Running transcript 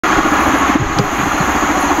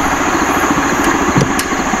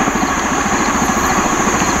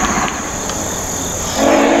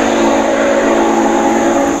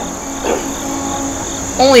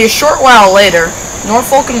Only a short while later,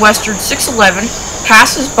 Norfolk and Western 611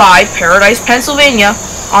 passes by Paradise, Pennsylvania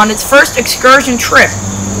on its first excursion trip,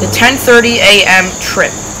 the 10:30 a.m.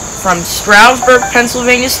 trip from Strasburg,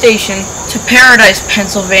 Pennsylvania station to Paradise,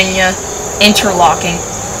 Pennsylvania, interlocking.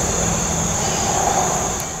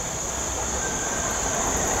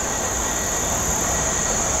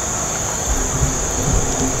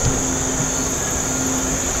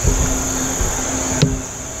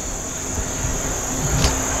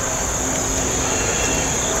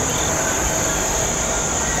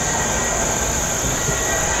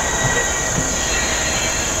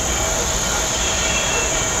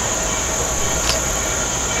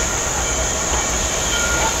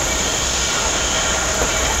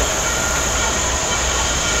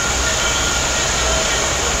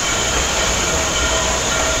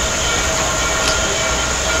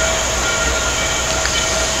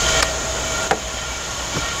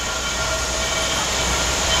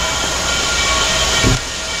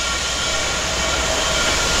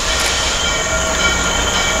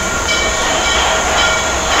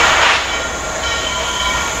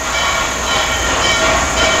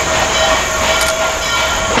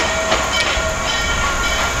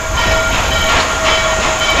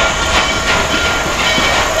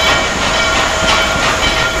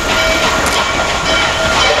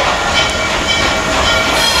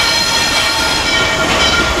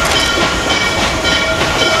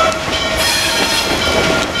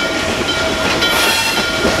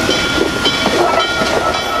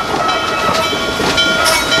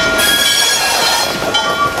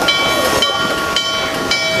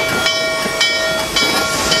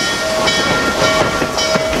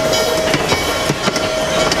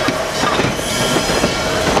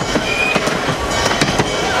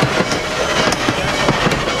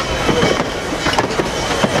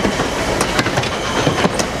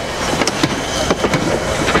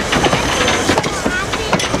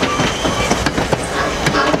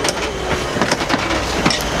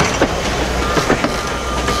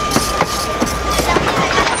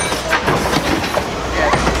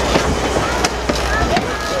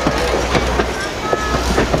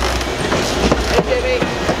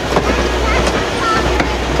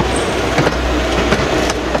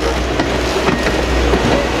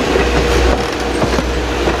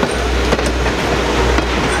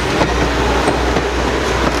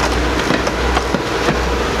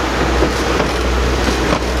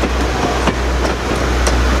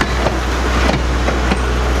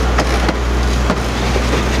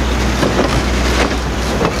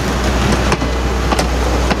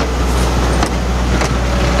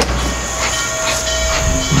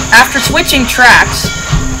 After switching tracks,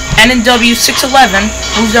 N&W 611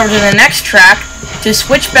 moves over to the next track to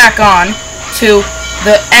switch back on to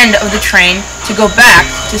the end of the train to go back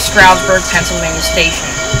to Strasburg, Pennsylvania station.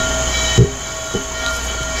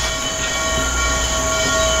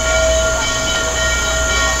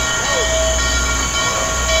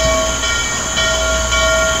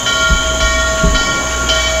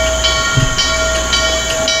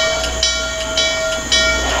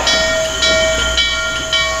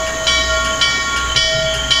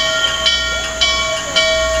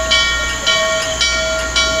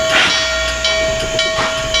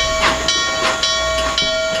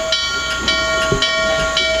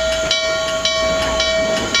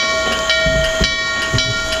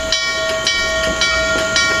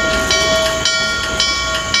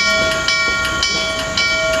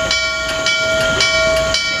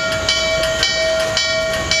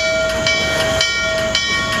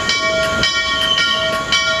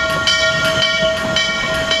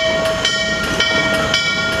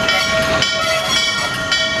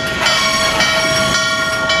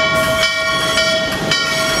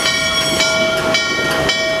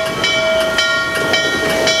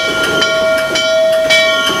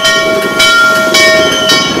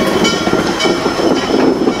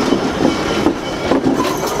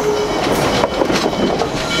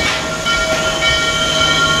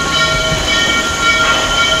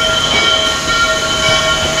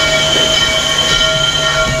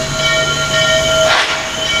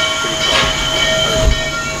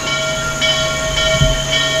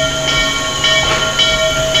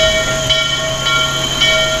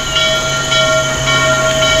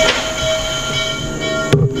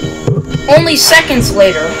 Only seconds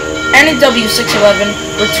later, N&W 611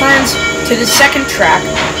 returns to the second track,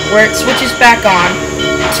 where it switches back on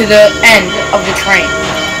to the end of the train.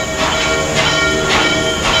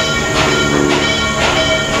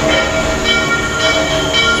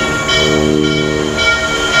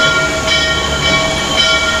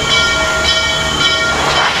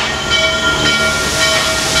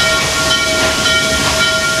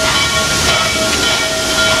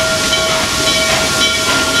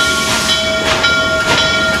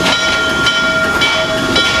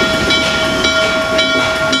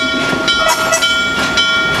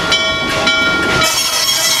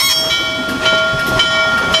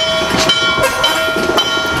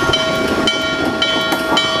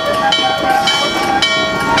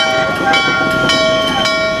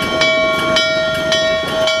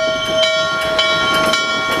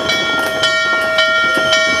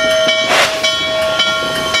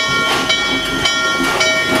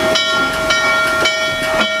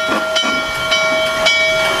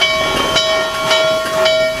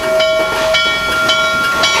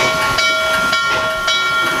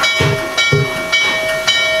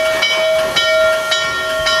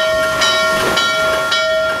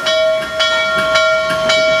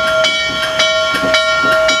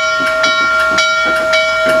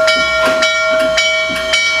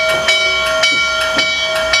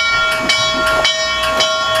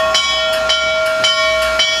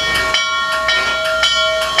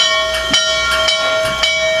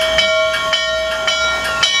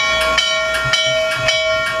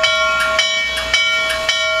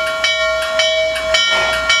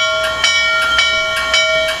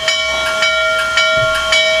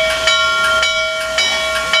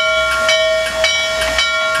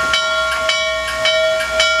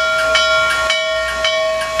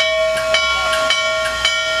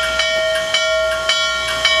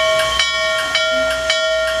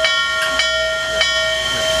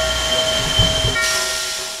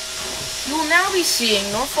 be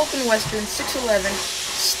seeing Norfolk and Western 611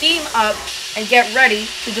 steam up and get ready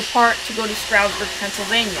to depart to go to Strasburg,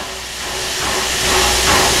 Pennsylvania.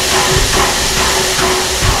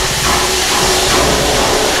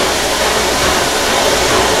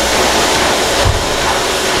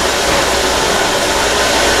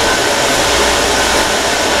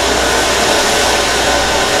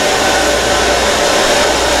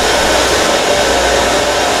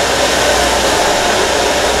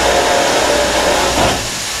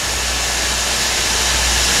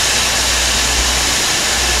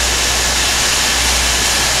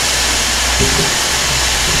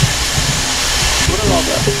 What are all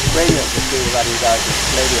the radios that do about you guys'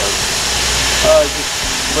 radios? Just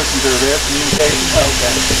listen to their communication.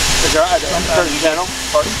 Okay. Is there a certain channel?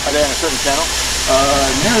 Pardon? Are they on a certain channel?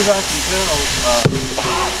 Near as I can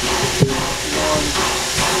tell,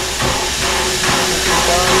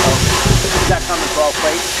 Is that coming for all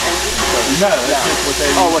plates? no, that's just what they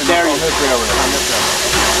Oh, what they're on using. this railroad. On this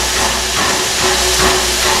railroad.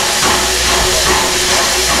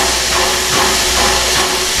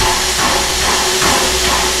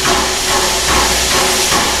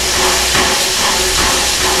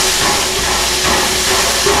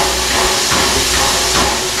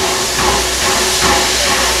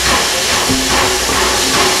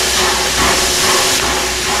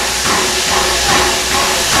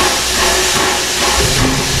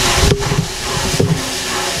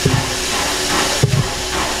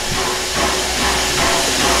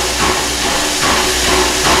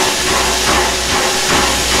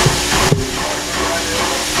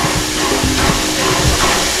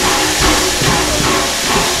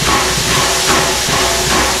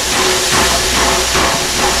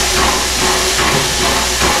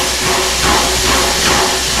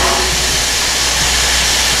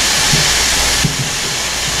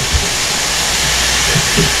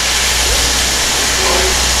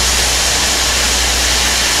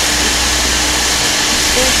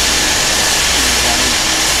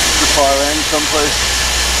 The far end someplace.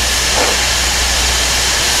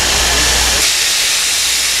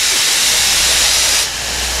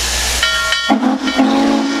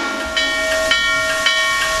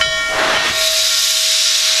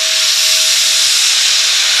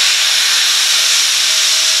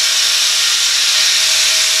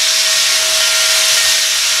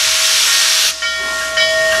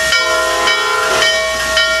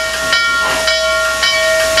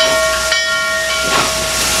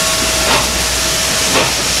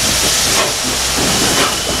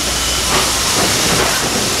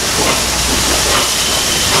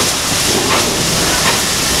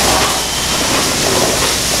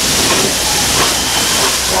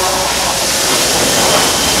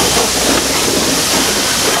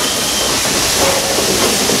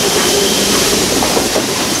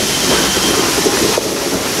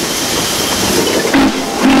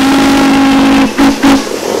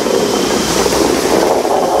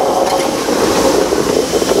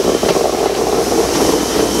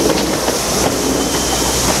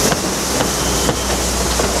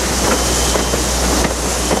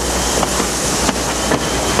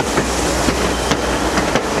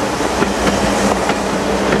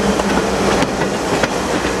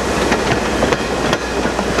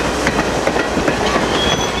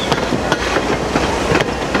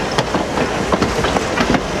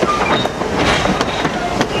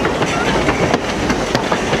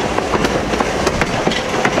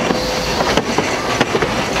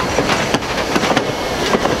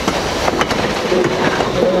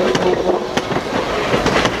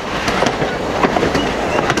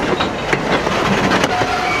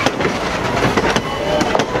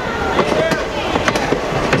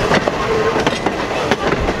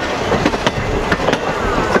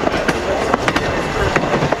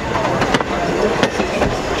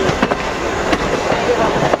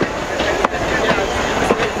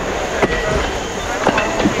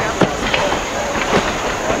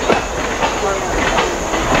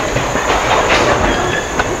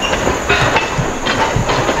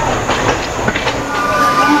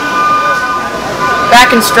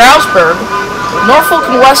 Back in Strasburg, Norfolk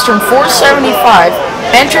and Western 475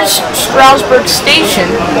 enters Strasburg Station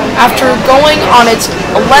after going on its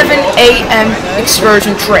 11 a.m.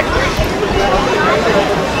 excursion trip.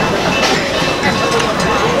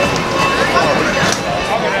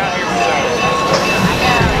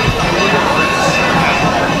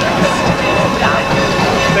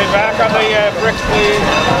 Stay back on the bricks,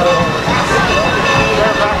 please.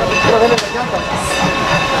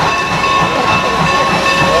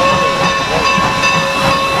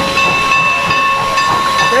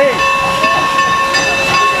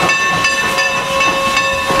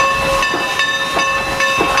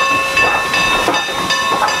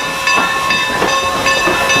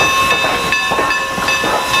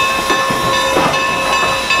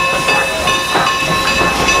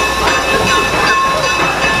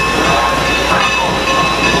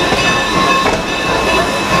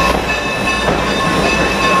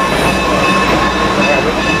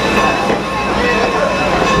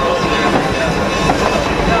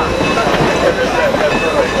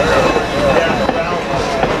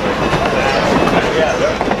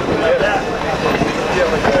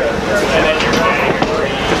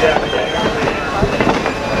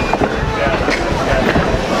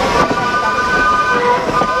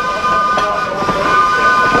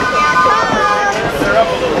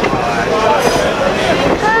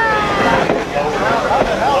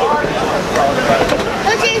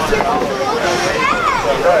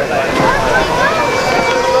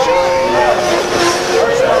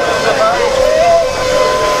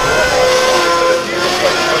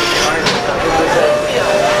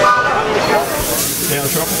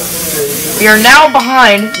 We are now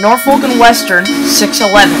behind Norfolk and Western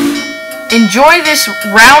 611. Enjoy this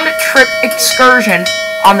round-trip excursion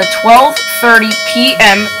on the 12:30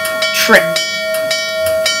 p.m. trip.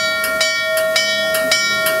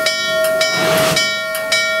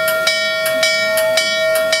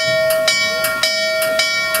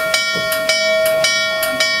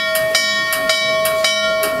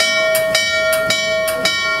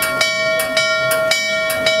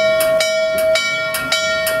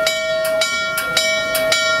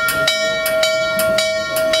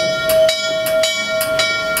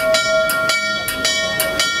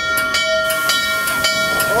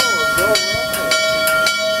 Oh, go around.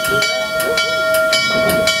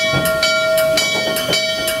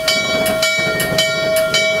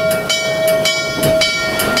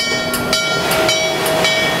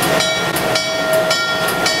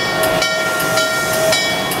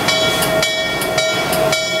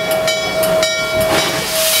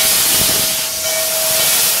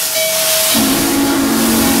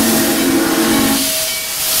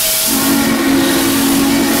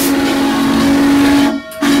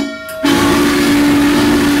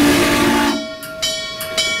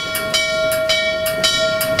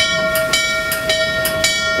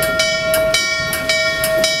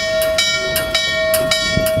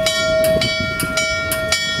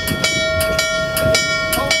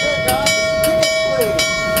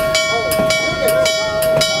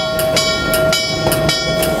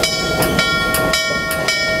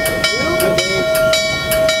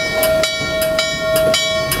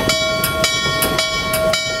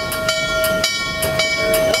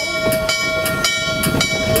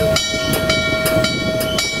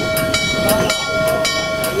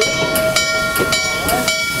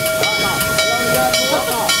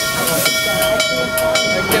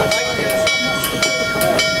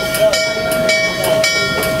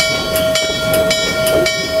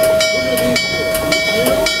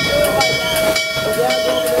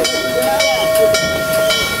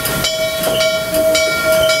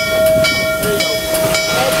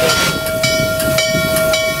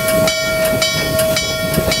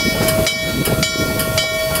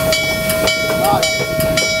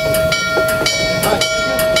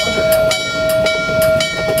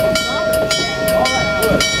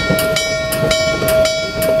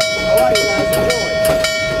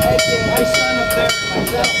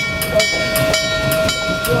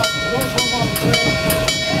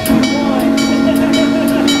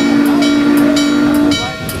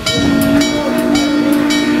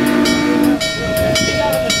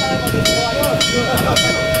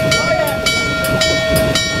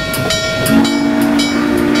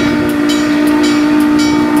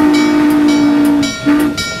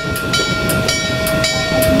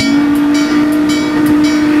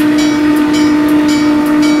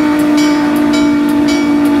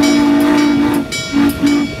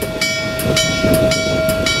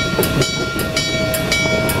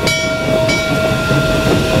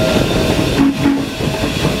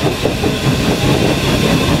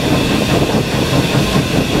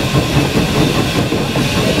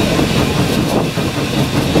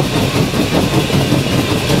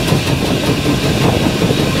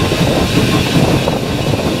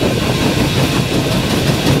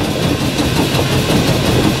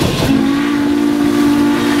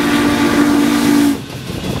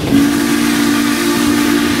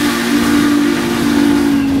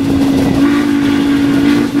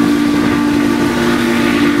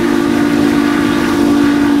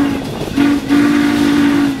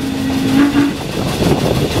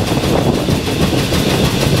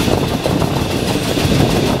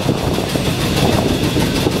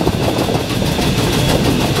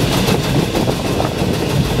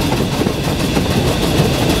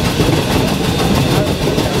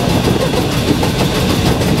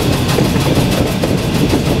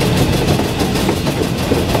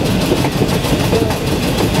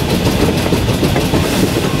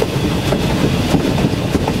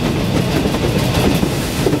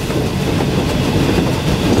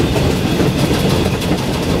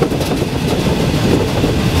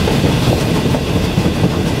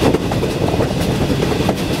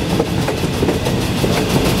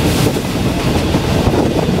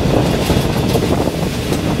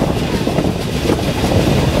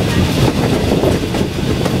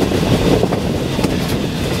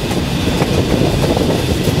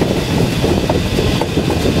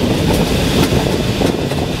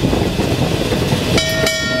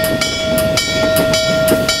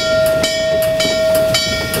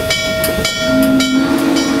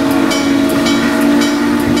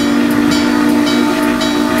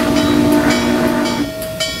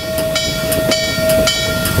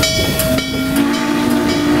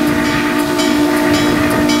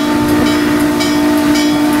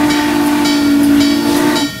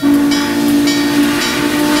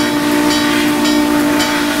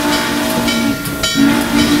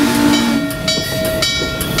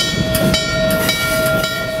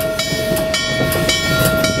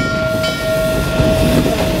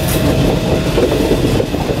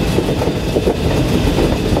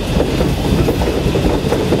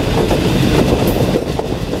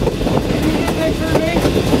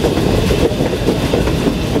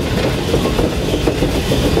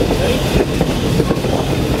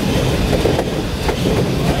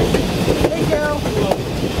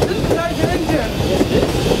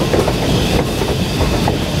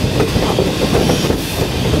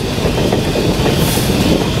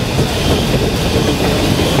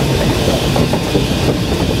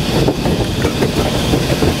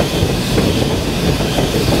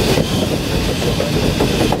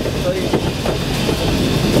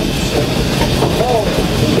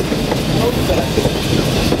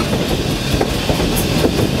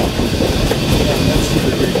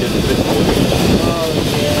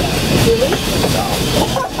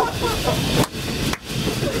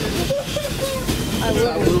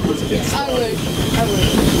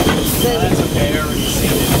 That's okay, I already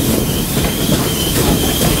seen it.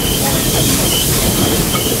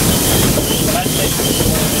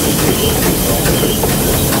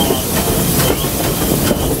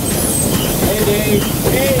 Hey, Dave.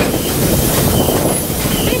 Hey.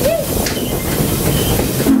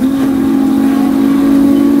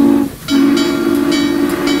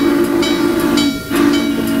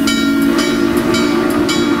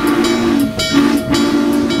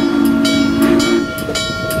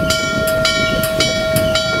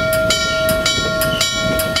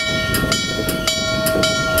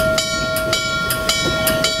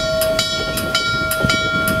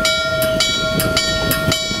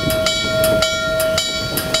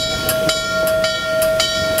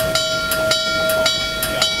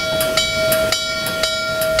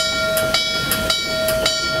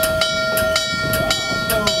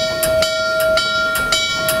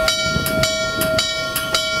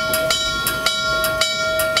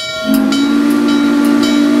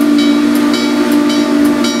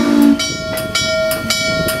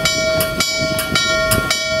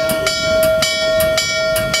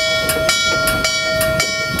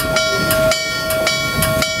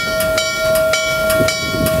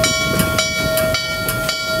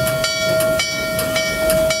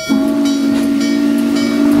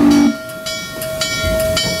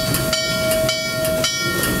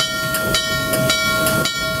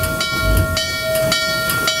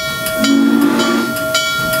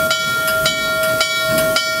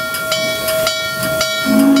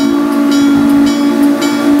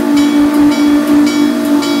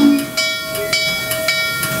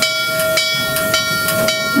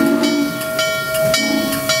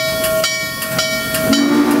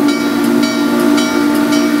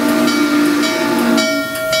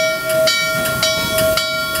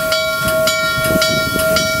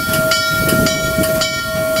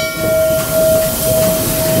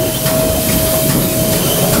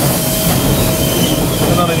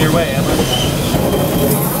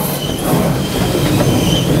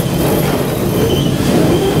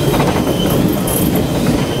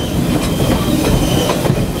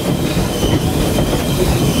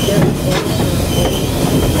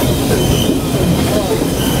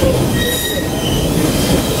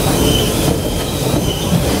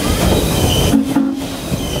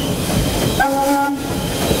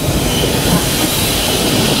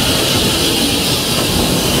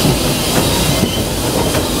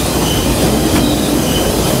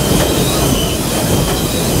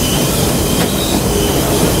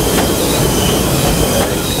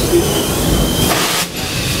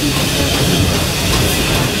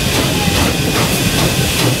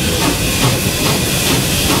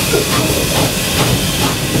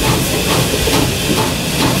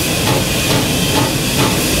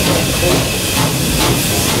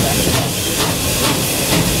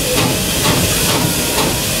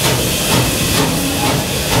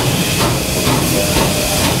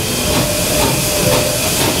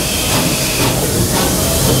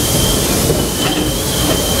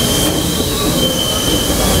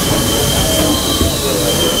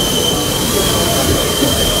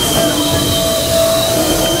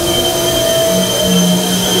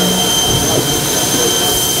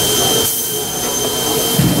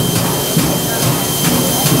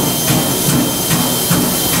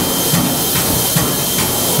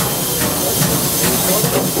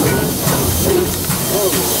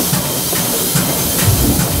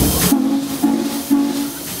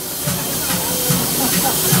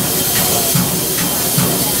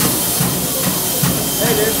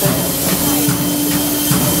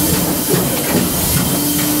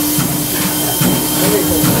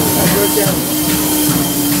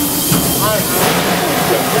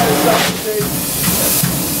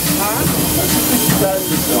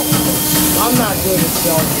 I'm not good at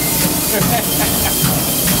selfies.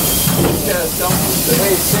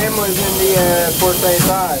 Hey, Sam was in the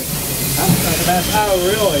 435. Oh,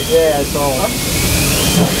 really? Yeah, I saw him.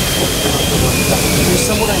 There's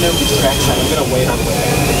someone I know who tracks that. I'm going to wait on the way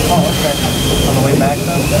back. Oh, okay. On the way back,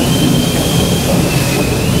 though?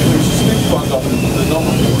 There's a stick bug on the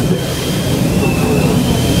number board there.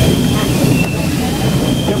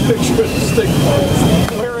 Get a picture of the stick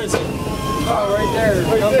bug. Where is it? Oh, right there.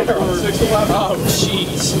 Right there on 611. Oh,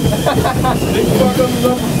 jeez. Stick bug on the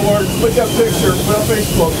number board. Look at that picture. Put on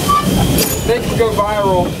Facebook. They can go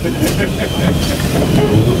viral.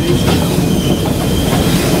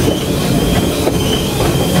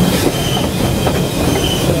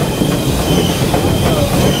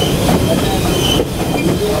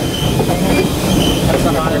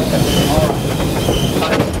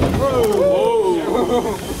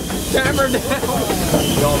 Whoa! Camera down!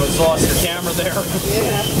 You almost lost your camera there.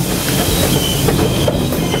 Yeah.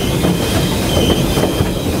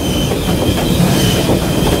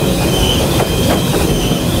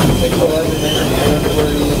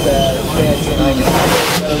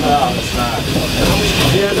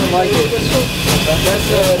 He doesn't like it. That's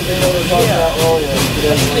the thing we were talking about earlier. He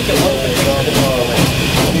doesn't like it.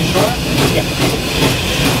 You sure?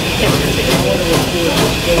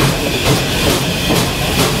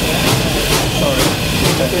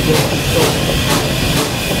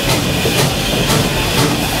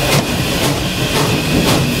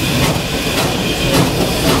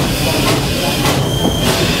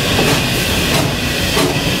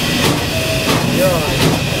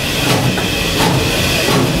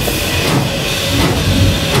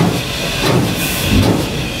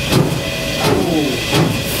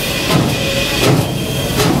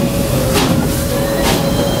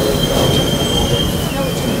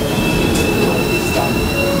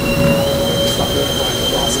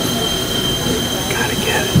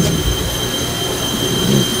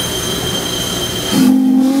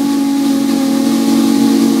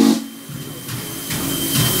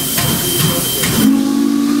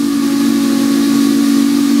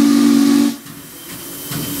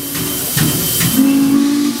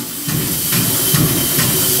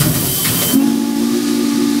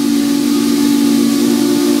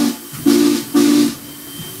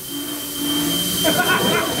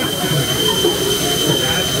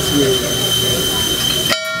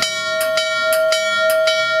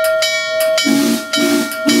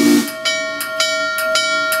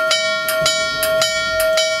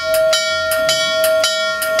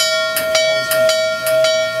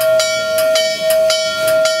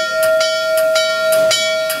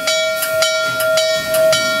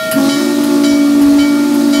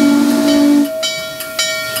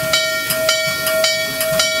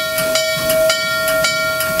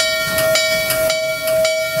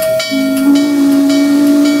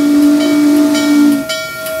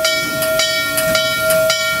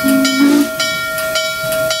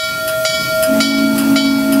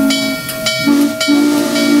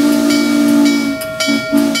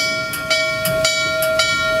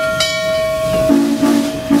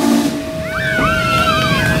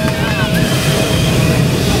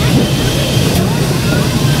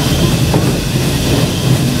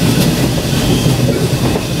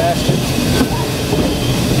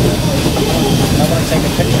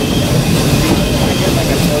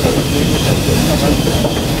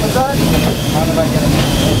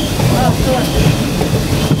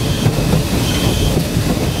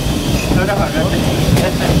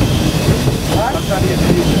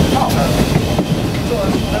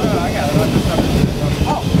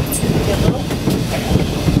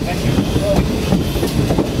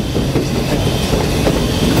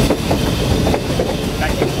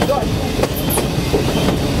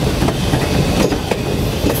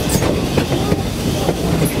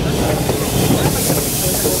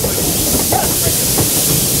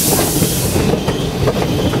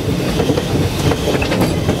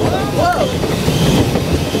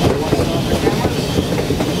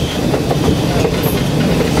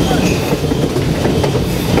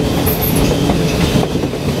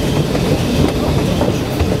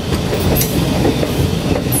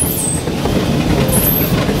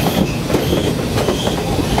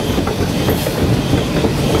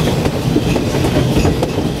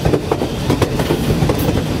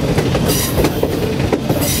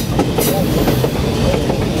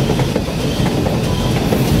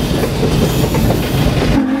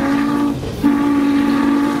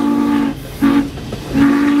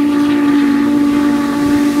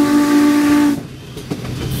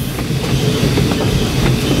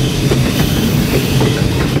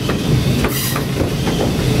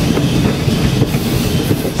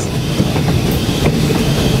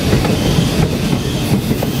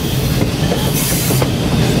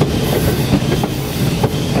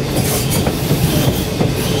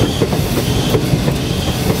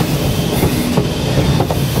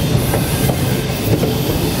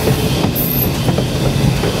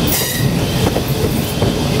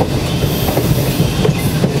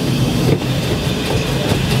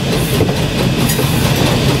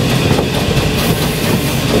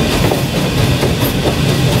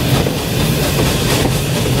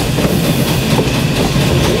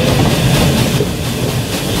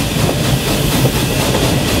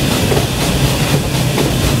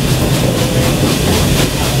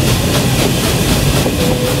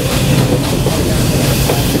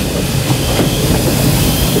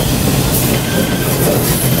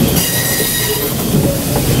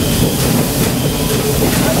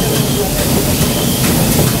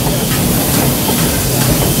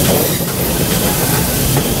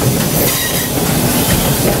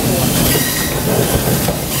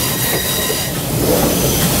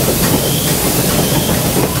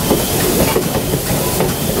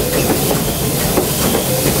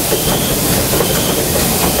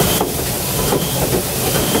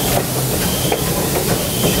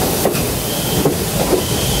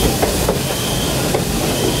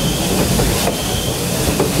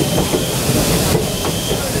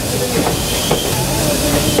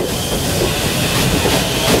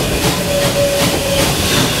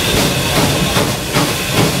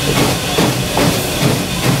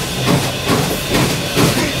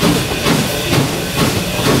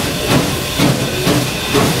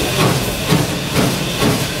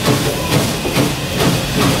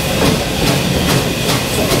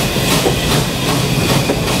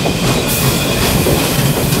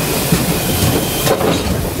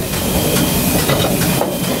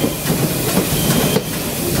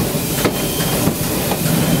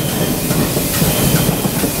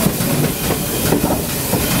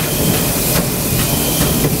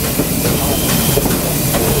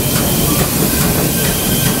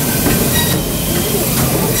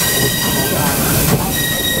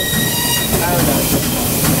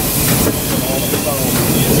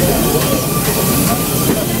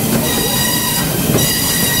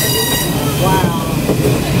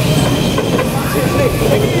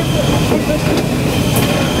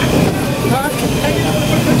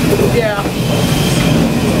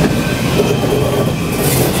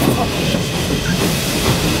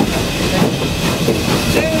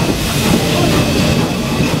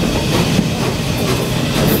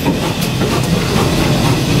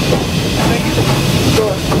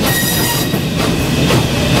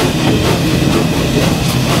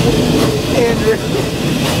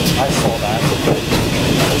 I saw that.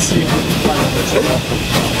 Let's see if we can find a picture.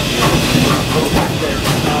 What's back there?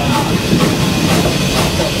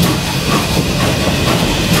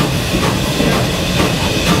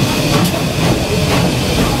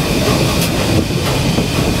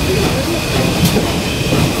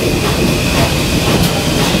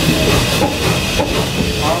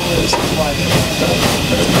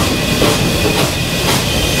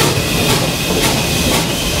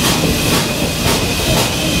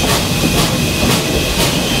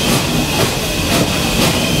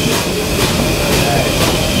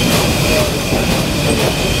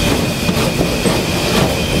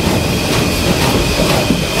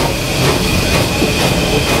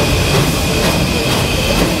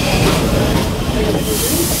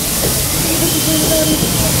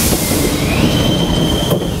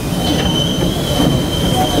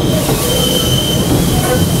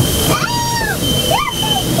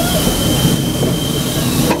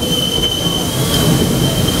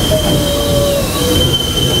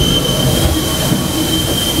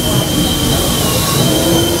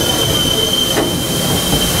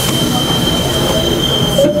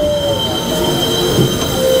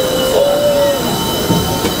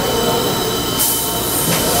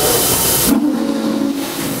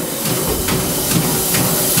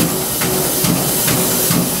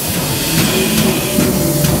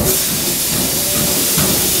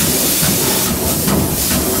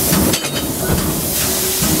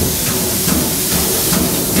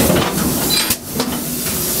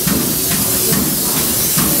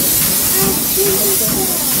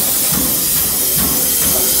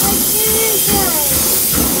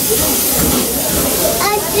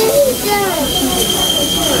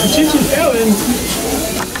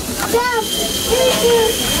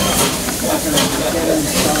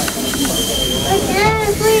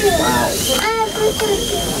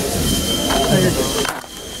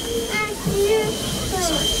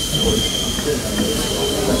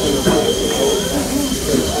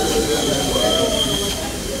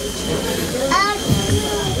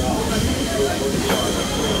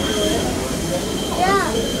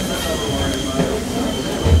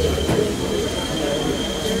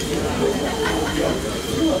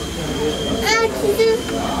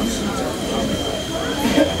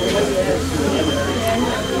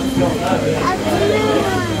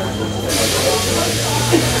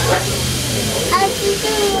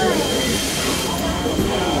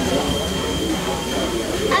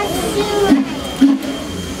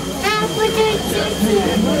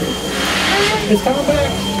 It's coming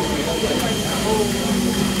back.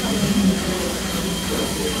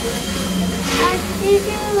 I did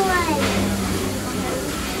it right.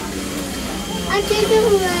 I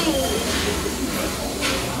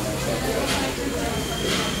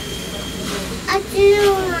did it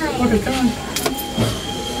right. Look, it's coming.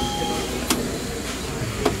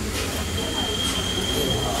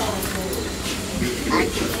 I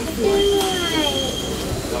did it right.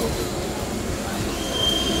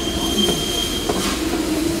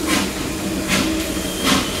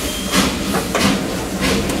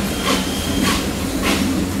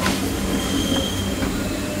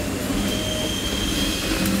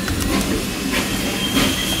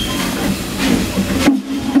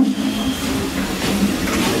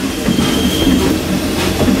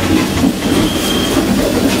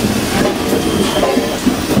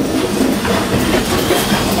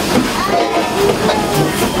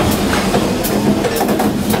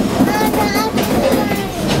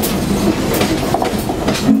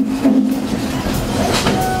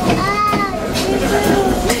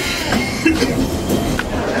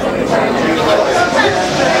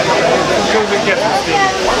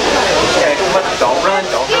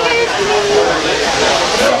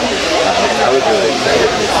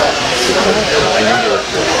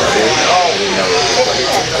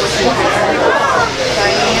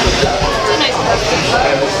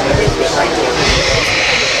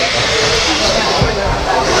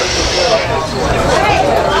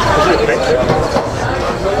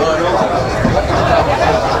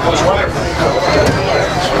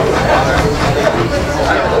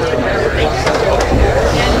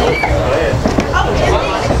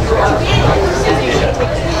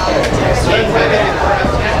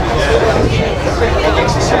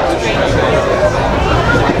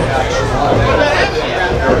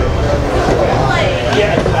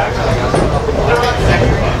 Yeah.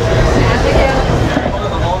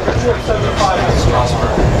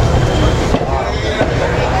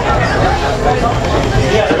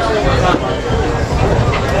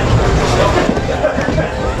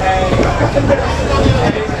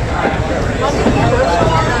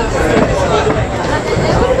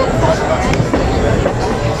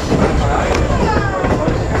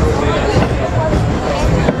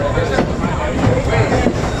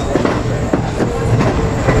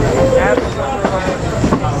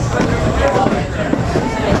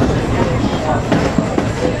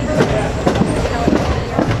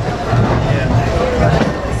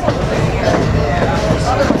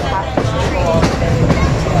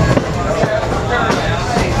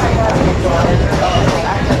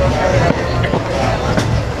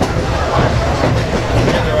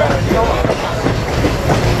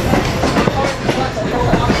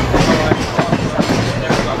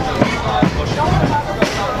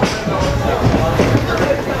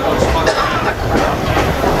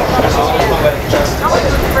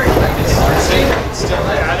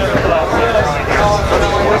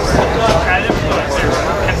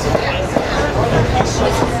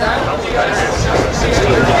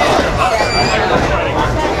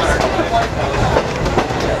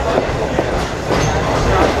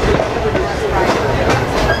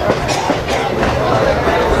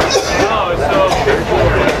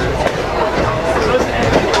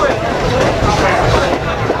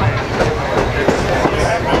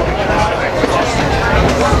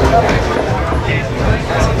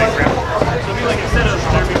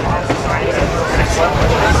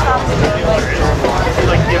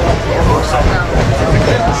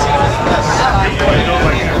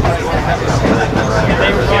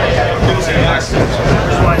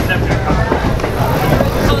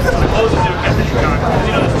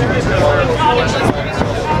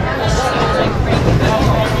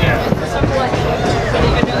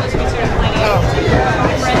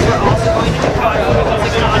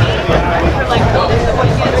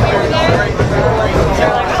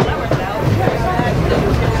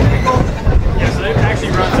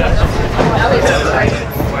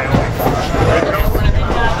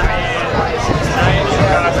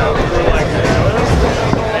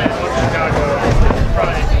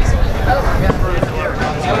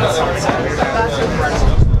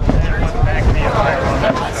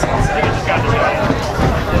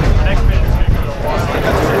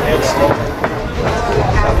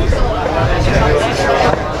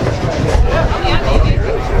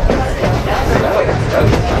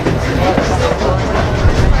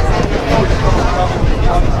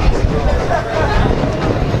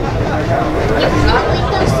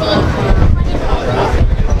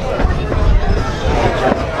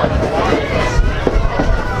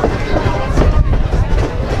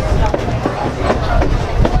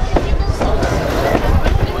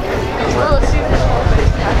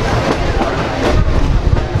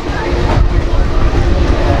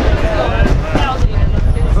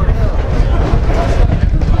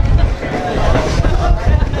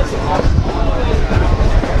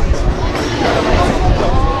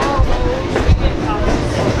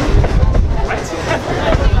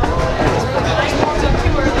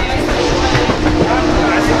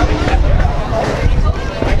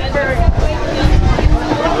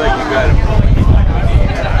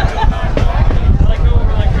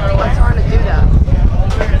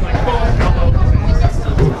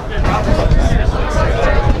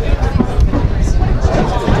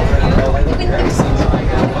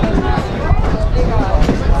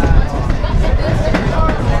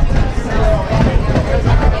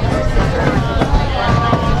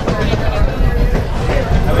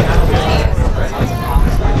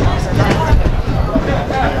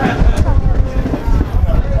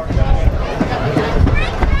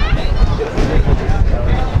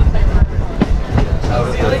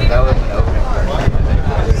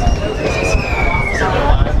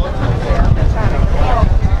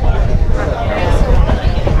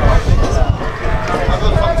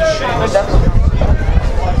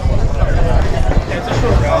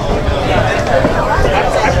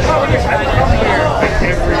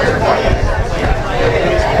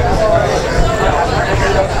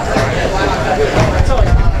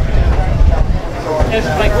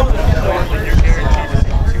 Because like one of the stores when you're guaranteed to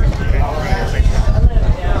see 2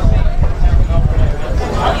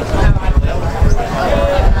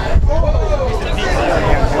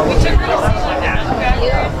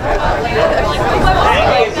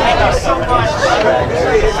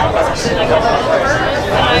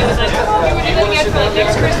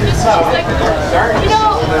 next Christmas, she's like, you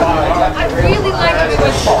know, I really like it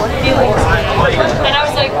with feelings. And I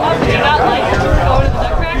was like, oh, do you not like to go to the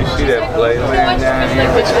Nutcracker? You see that playland down here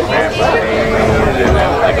with the trampoline and then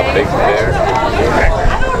like a big bear?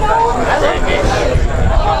 Very neat.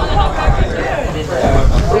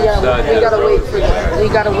 We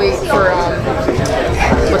gotta wait for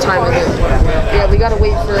what time is it? Yeah, we gotta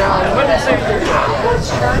wait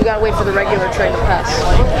for the regular train to pass.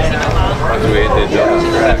 Once we hit the double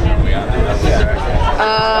track, we on the double track.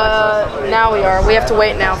 Now we are. We have to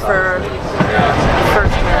wait now for the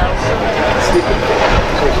first train.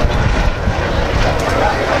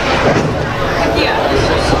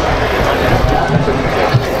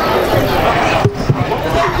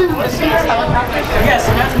 Yes,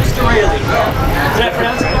 and that's Mr. Rayleigh. Did I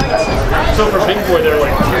pronounce it right? So for Big Boy, they're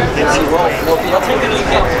like 2 things. I'll take it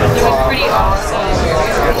again. It was pretty awesome.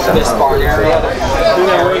 This barn area,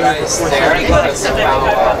 nice there.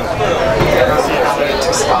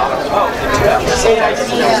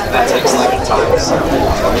 That takes like a time.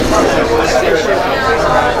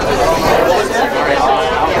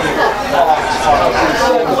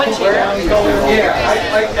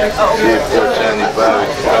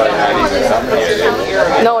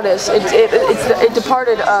 No, it is. It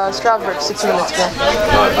departed Strasburg 6 minutes ago.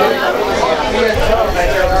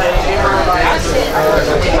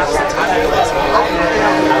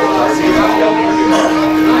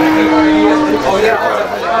 Oh yeah.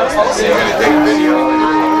 So you're gonna take a video.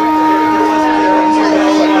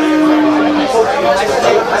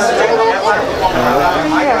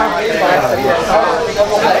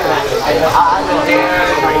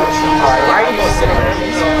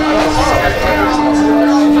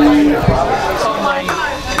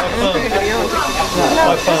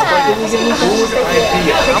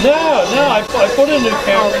 No, I put a new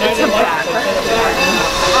camera and I didn't like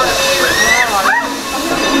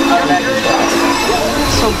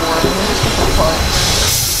So boring.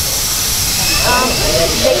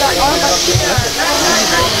 They got all my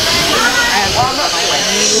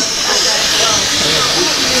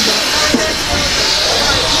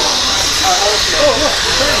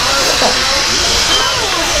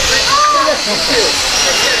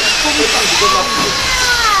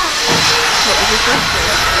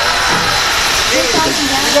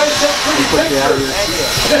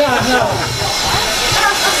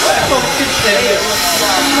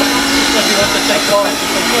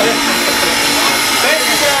Thank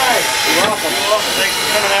you guys. You're welcome. Thanks for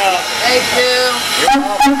coming out. Thank you. You're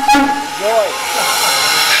welcome. Enjoy.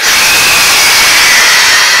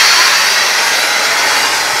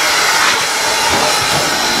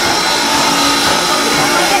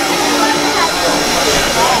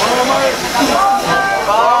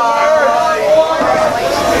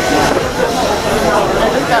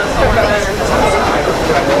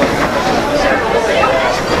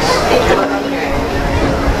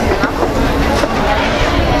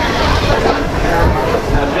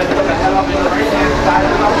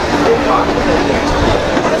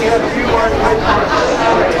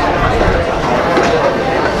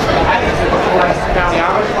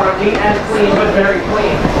 Neat and clean, but very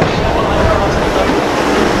clean.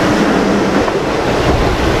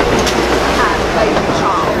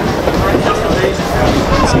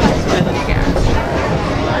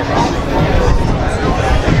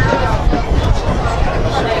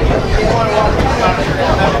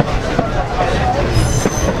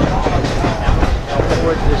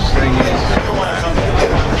 What this thing is.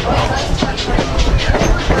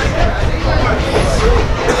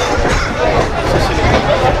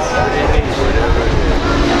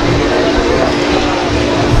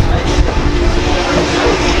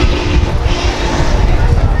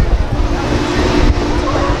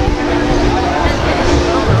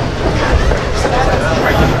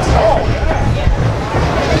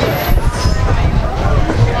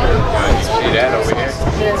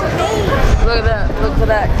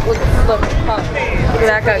 Look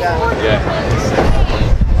at that guy. Yeah.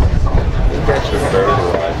 You got your bird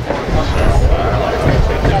alive.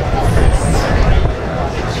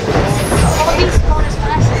 All these bonus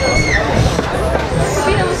classes.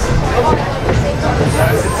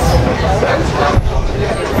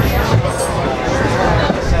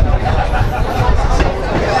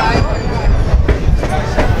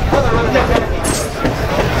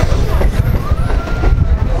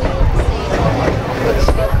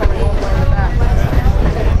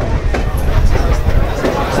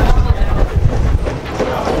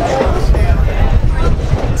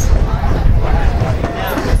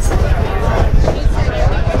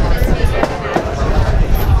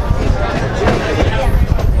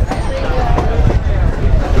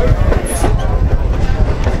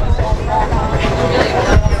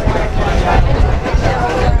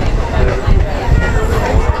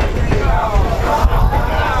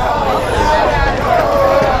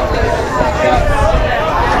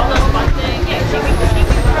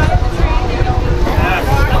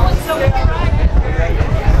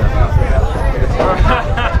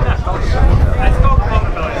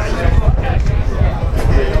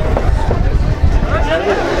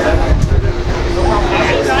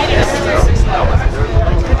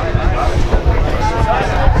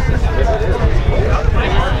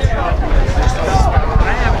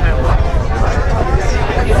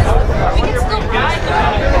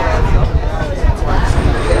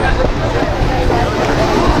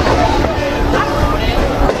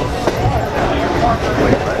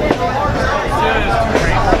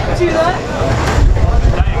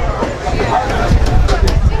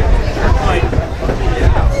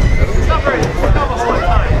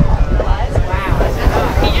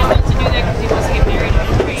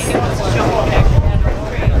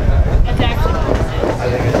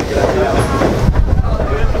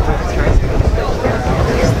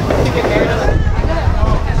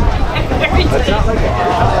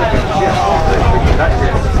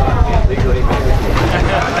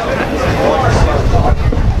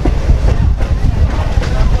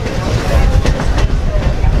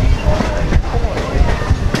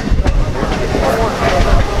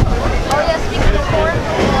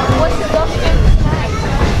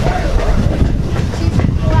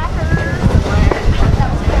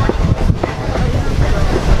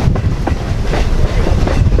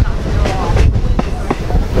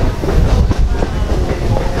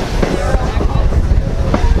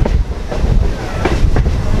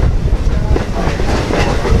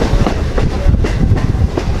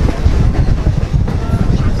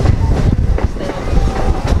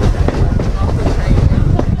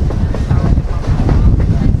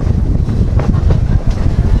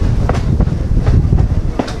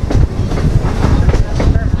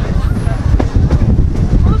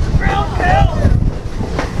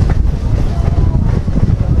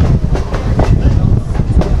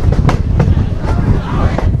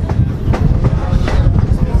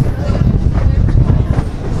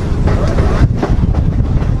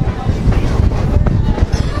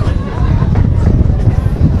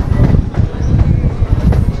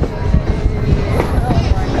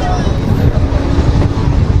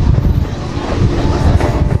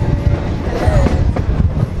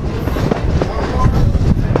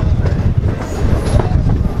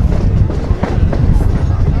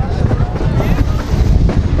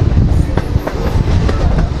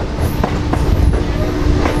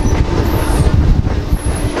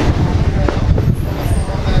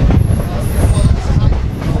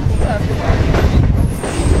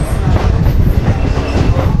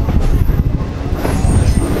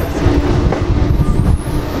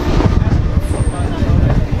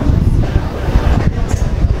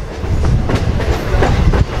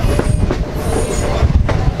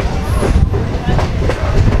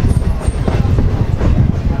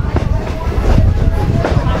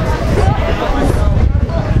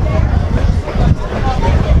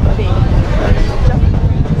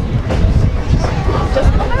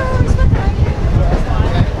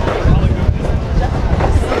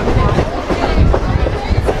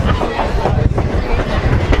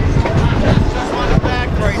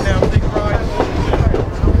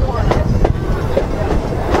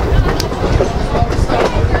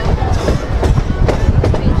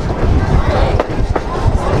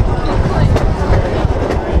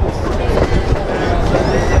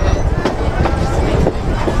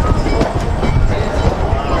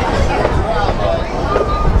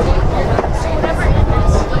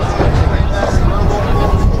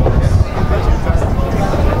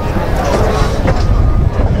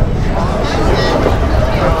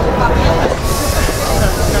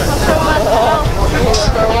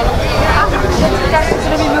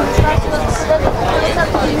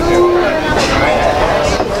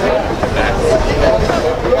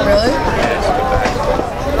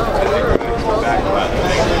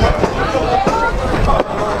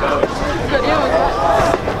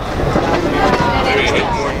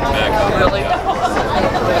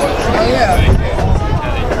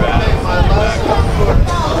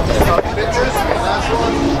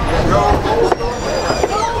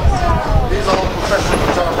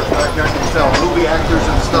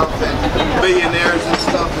 millionaires and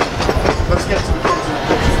stuff. Let's get some kids in the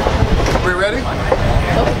picture. We ready?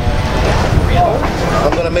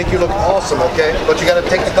 I'm gonna make you look awesome, okay? But you gotta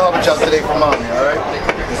take the garbage out today for mommy, alright?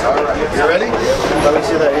 Alright. You ready? Let me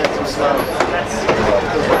see that handsome smile.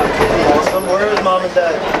 Awesome. Where is mom and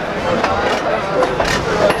dad?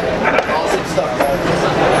 Awesome stuff, guys.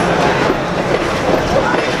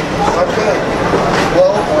 Okay.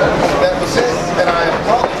 Well, that was it, and I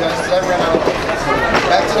apologize because I ran out of pictures.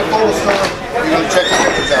 Back to the photo store. You're gonna check the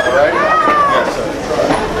pictures out, alright? Yes, sir.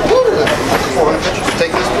 400 pictures.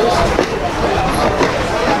 Take this, please.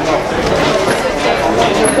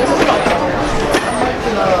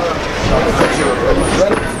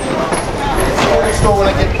 Ready? Photo store when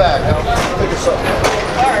I get back. I'll figure something out.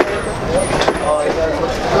 Alright, guys,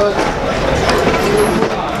 looking good.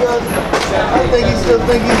 Good. I think he still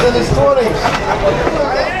thinks he's in his 20s.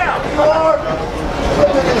 You are?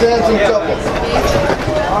 Look at this handsome couple.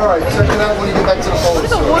 Alright, check it out when you get back to the photo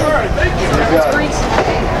store. Alright, thank you. You got it.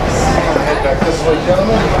 I'm gonna head back this way,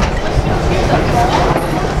 gentlemen.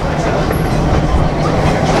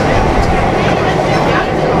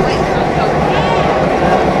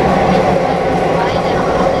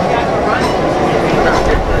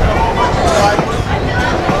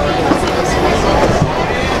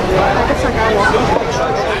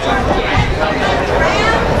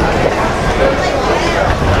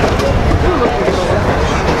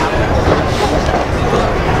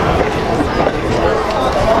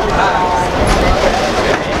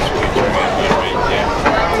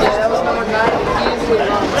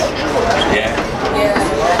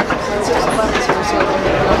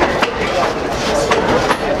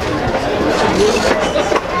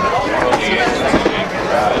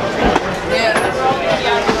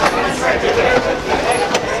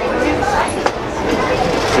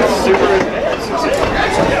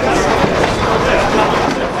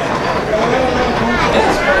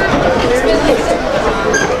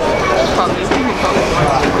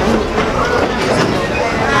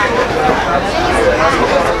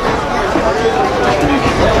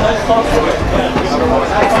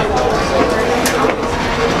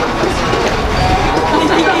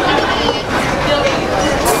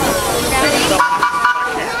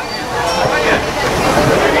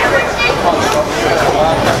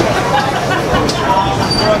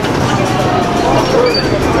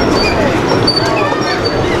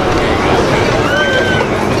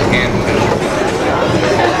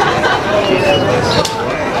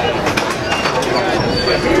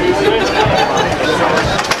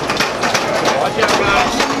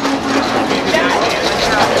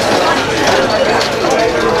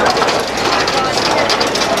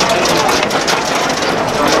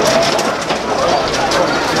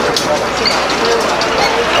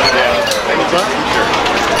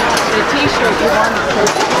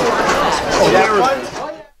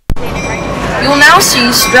 You will now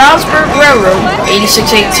see Strasburg Railroad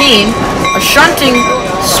 8618, a shunting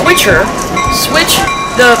switcher, switch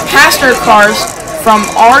the passenger cars from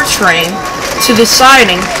our train to the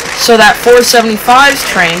siding so that 475's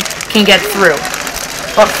train can get through.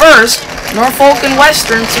 But first, Norfolk and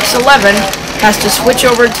Western 611 has to switch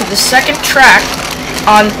over to the second track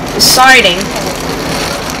on the siding .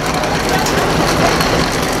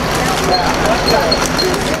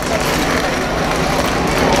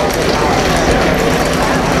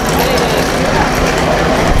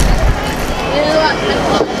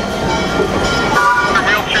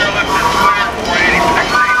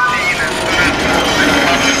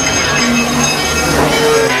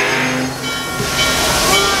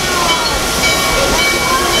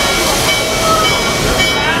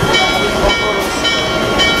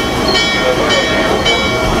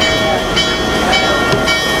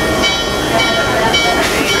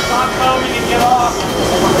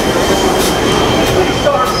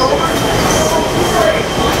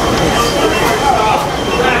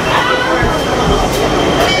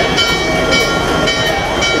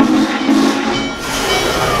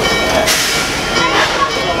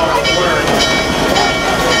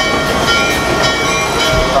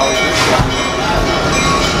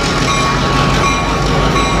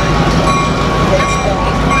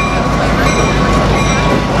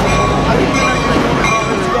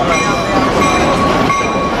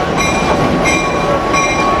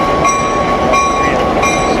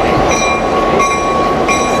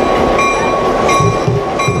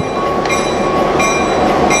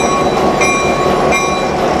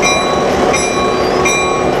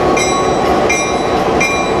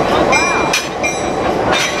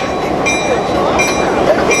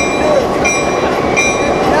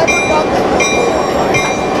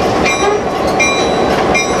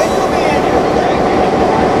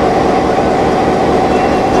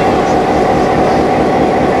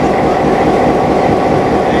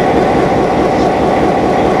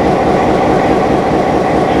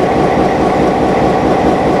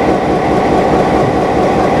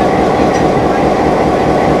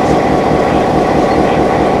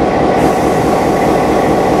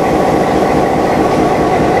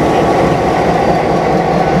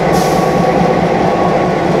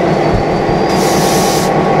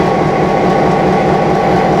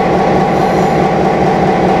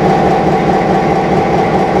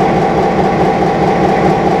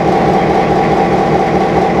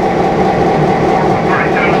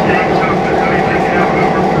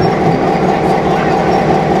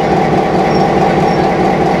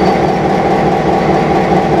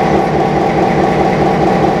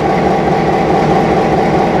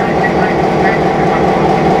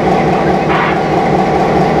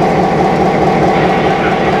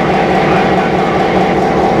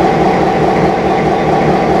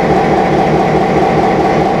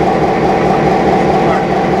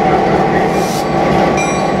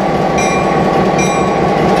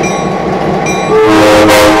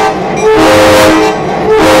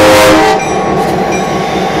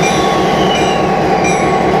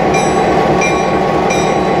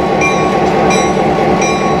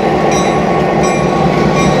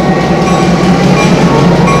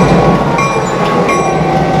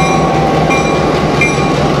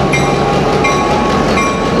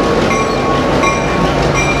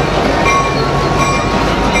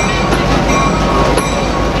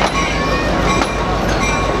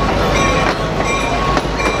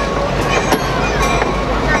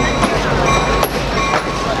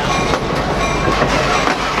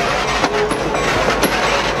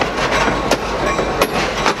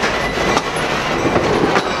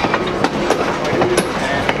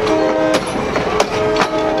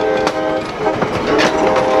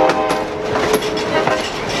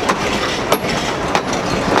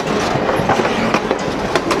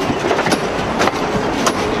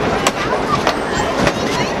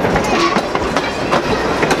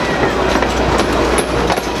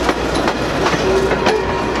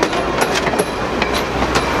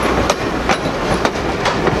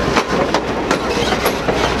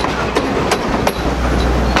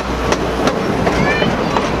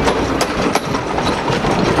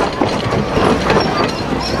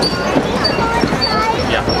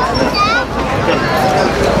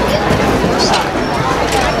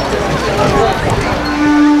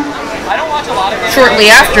 Shortly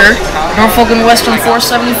after, Norfolk and Western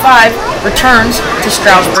 475 returns to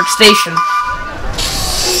Strasburg Station.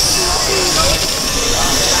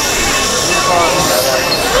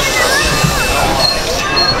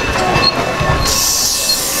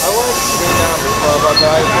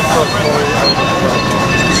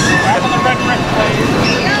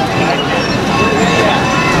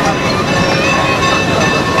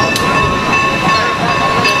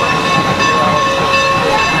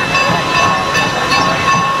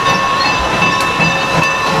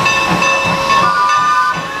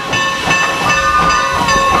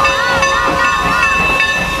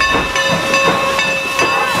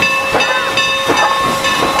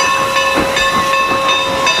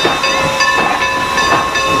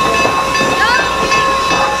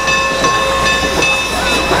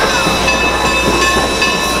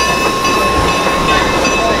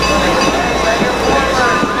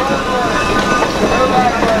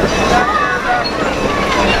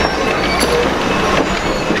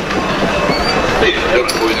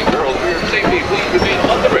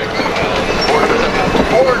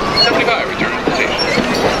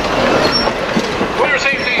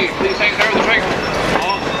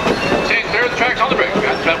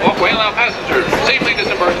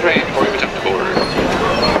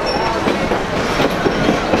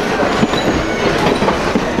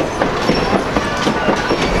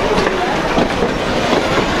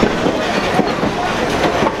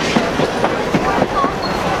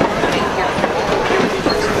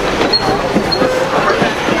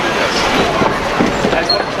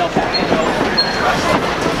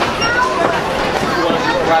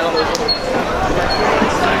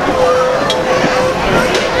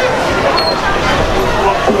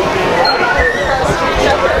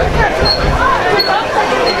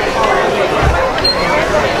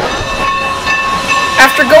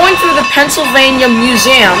 After going through the Pennsylvania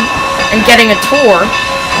Museum and getting a tour,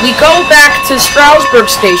 we go back to Strasburg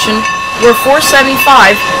Station where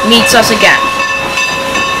 475 meets us again.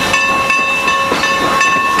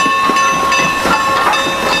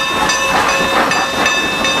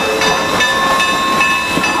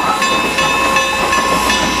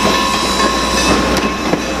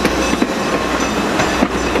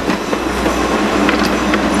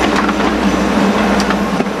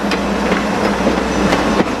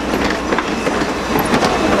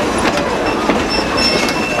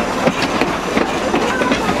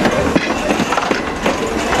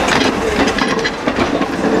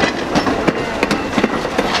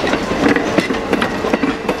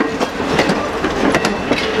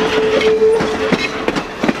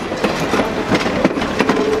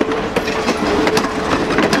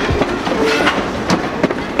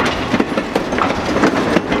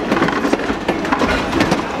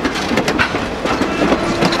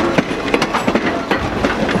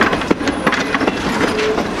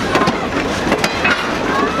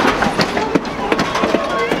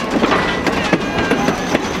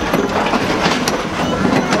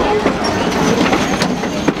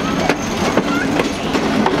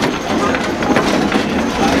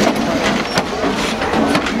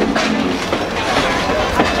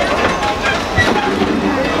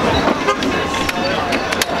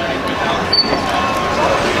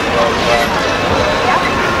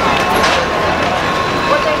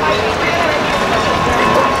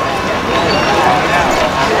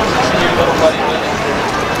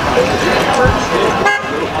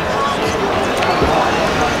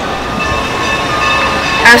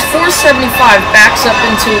 As 475 backs up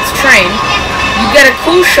into its train, you get a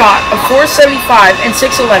cool shot of 475 and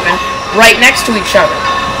 611 right next to each other.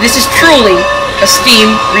 This is truly a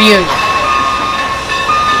steam reunion.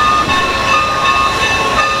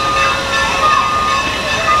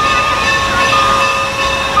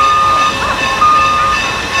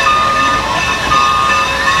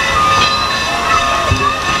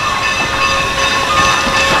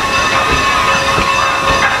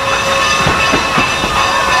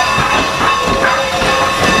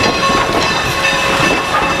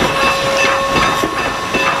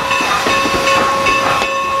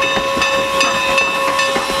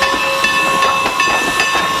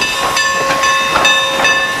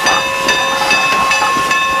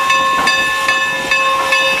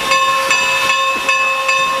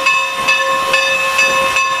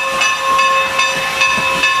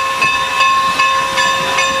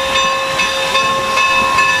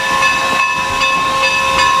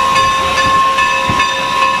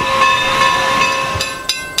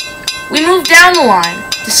 We move down the line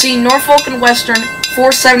to see Norfolk and Western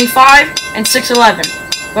 475 and 611,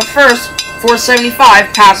 but first,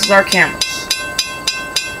 475 passes our cameras.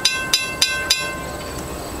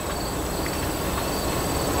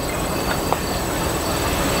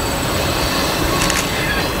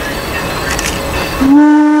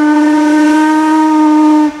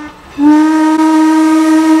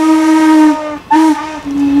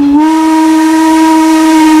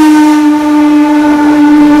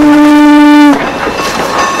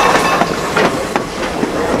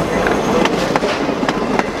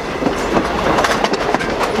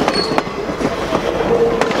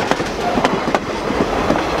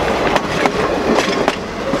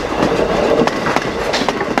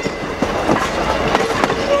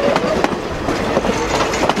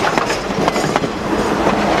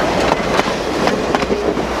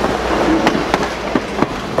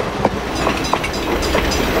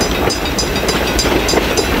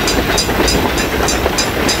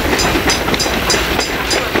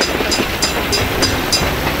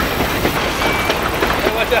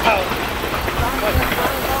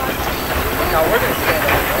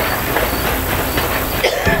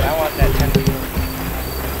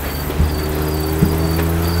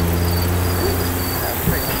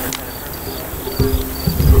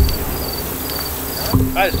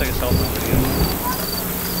 I just took a selfie video.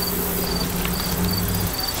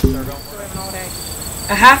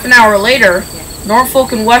 A half an hour later,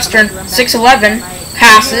 Norfolk and Western 611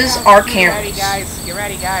 passes our cameras. Get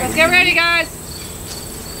ready, guys. Let's get ready, guys.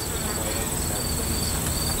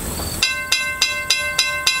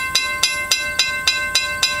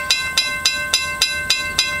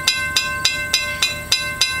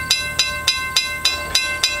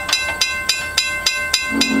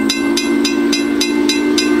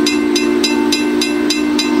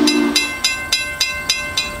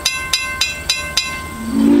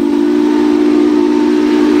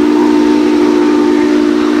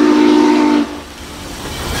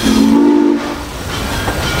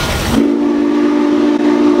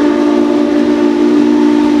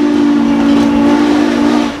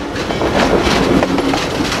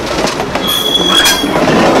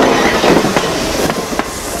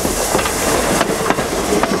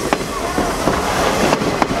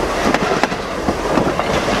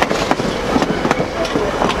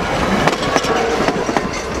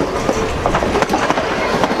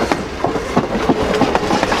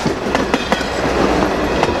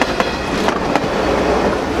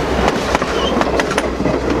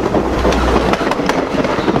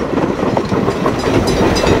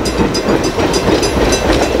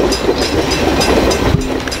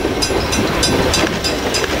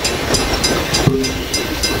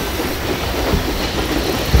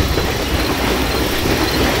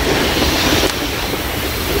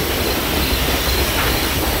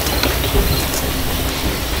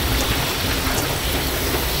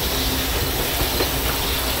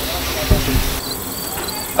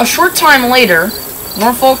 A short time later,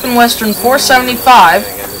 Norfolk and Western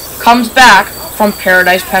 475 comes back from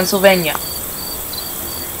Paradise, Pennsylvania. Okay,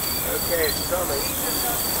 it's coming.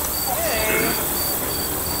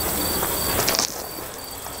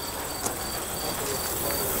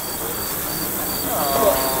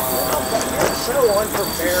 You're so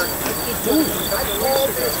unprepared. I called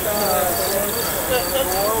this guy.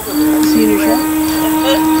 See you shot.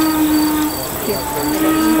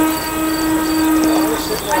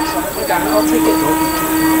 I'll take it.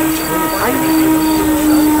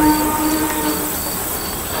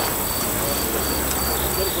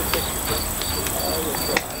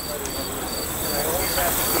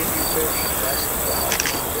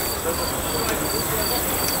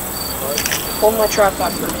 Hold my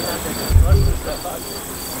tripod for a minute.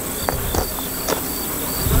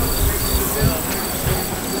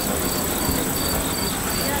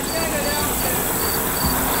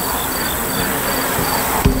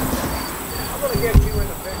 Get you in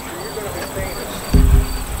the picture. You're going to be famous.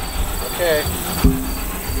 Okay.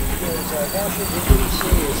 Because Washington, D.C.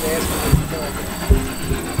 is asking me to come.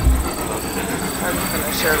 Can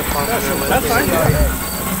I share the phone with That's fine.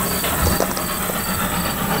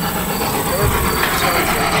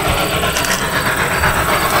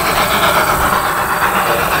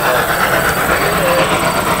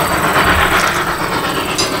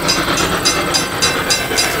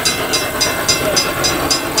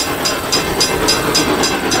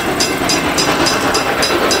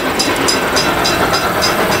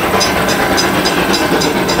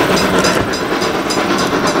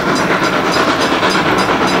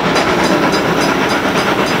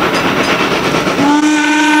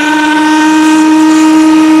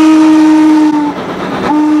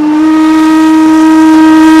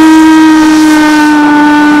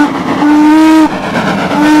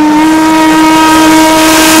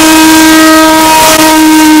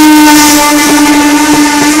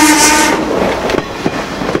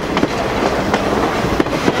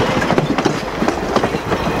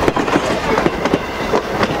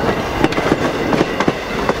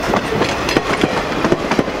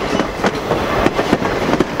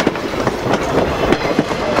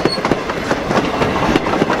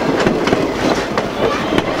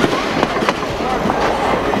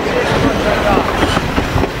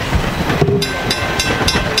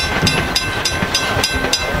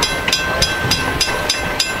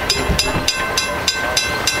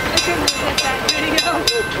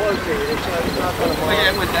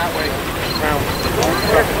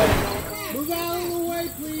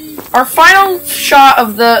 Our final shot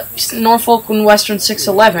of the Norfolk and Western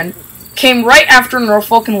 611 came right after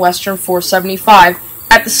Norfolk and Western 475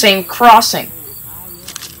 at the same crossing.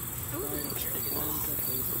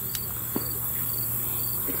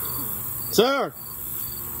 Sir!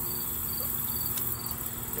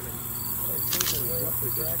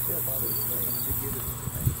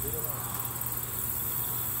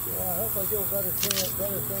 I hope I do a better thing this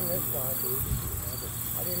time, dude.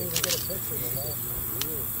 I didn't even get a picture of the last one.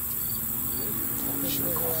 I couldn't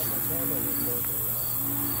figure out my camera was working.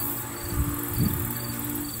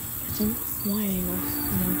 whining us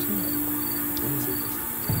more too.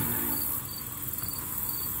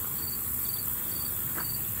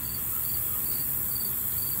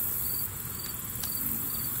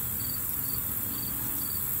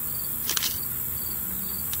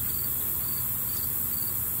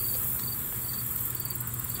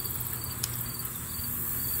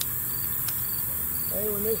 Hey,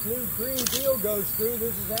 when this new Green Deal goes through,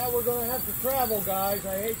 this is how we're going to have to travel, guys.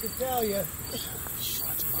 I hate to tell you.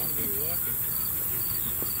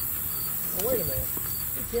 Oh, wait a minute.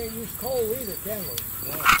 We can't use coal either, can we?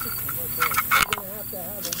 No. We're going to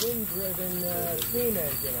have a wind-driven steam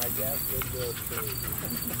engine, I guess.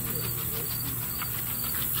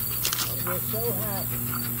 We're so happy.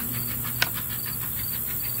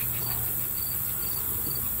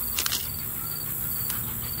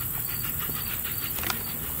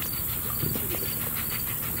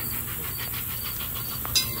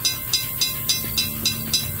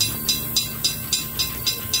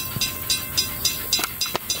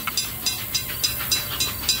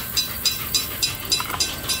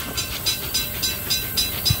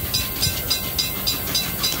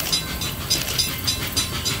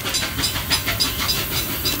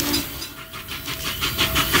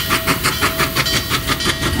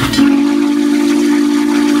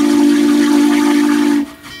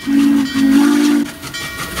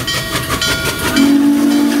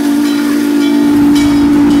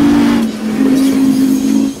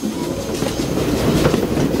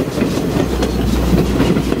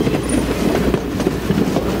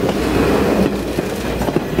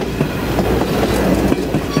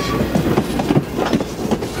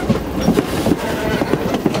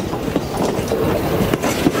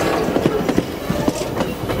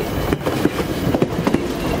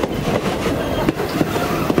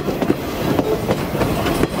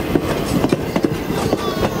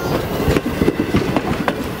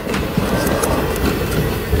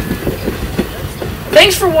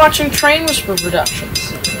 Thanks for watching Train Whisper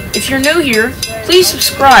Productions. If you're new here, please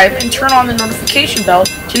subscribe and turn on the notification bell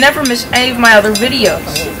to never miss any of my other videos.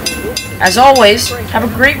 As always, have a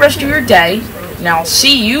great rest of your day, and I'll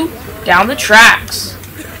see you down the tracks.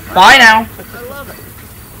 Bye now.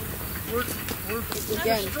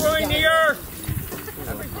 Destroying the earth!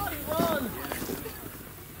 Everybody run!